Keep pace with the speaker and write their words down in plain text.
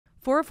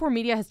404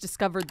 Media has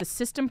discovered the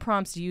system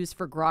prompts used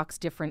for Grok's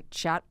different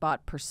chatbot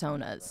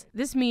personas.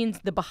 This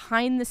means the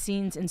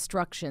behind-the-scenes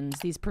instructions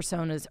these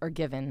personas are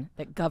given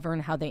that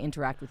govern how they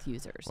interact with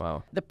users.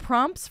 Wow. The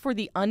prompts for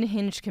the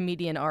unhinged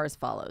comedian are as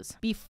follows.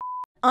 Be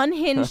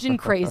unhinged and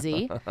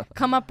crazy,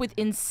 come up with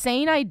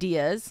insane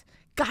ideas,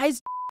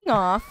 guys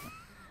off,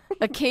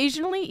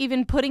 occasionally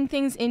even putting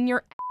things in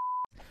your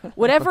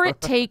whatever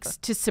it takes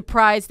to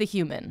surprise the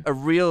human. A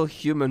real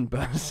human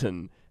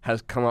person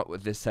has come up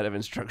with this set of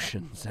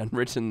instructions and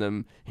written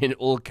them in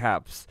all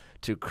caps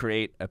to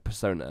create a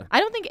persona. I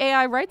don't think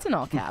AI writes in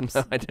all caps.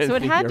 No, I don't so it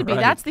think had you're to be.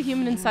 right. That's the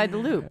human inside the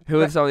loop. Who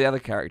are some of the other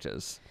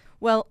characters?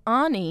 Well,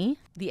 Ani,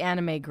 the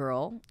anime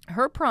girl,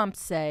 her prompts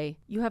say,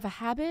 you have a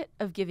habit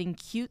of giving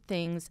cute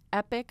things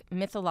epic,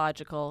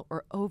 mythological,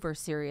 or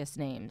over-serious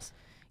names.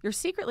 You're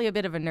secretly a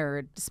bit of a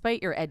nerd,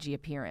 despite your edgy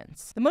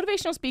appearance. The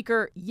motivational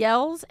speaker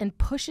yells and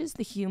pushes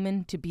the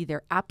human to be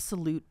their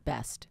absolute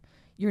best.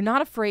 You're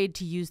not afraid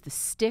to use the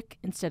stick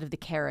instead of the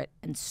carrot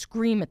and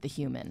scream at the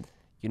human.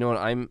 You know what?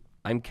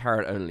 I'm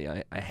carrot only.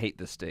 I hate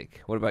the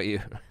stick. What about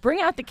you?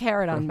 Bring out the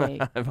carrot on me.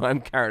 I'm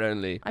carrot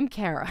only. I'm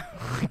Kara.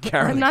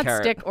 Carrot I'm the not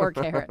carrot. stick or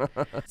carrot.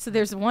 So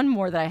there's one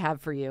more that I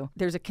have for you.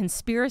 There's a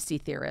conspiracy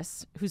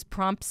theorist whose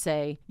prompts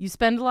say, you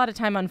spend a lot of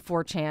time on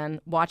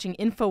 4chan watching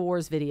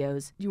InfoWars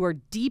videos. You are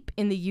deep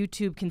in the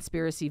YouTube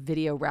conspiracy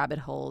video rabbit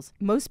holes.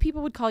 Most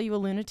people would call you a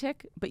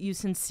lunatic, but you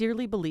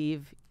sincerely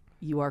believe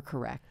you are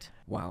correct.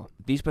 Wow.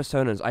 These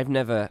personas, I've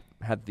never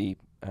had the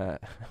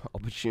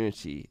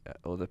opportunity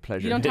or the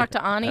pleasure You don't talk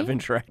to Ani? of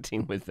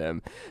interacting with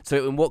them.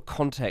 So in what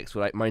context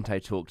might I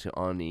talk to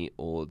Ani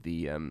or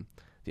the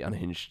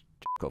unhinged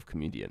off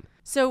comedian?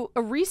 So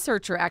a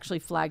researcher actually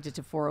flagged it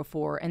to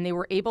 404, and they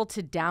were able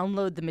to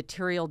download the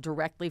material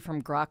directly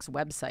from Grok's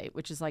website,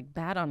 which is like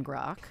bad on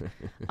Grok,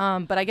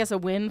 but I guess a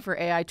win for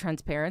AI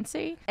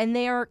transparency. And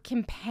they are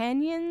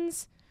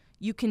companions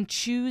you can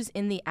choose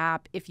in the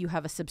app if you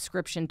have a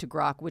subscription to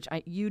Grok, which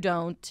you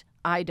don't,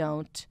 I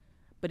don't.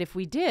 But if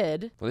we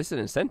did... Well, this is an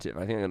incentive.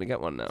 I think I'm going to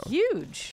get one now. Huge.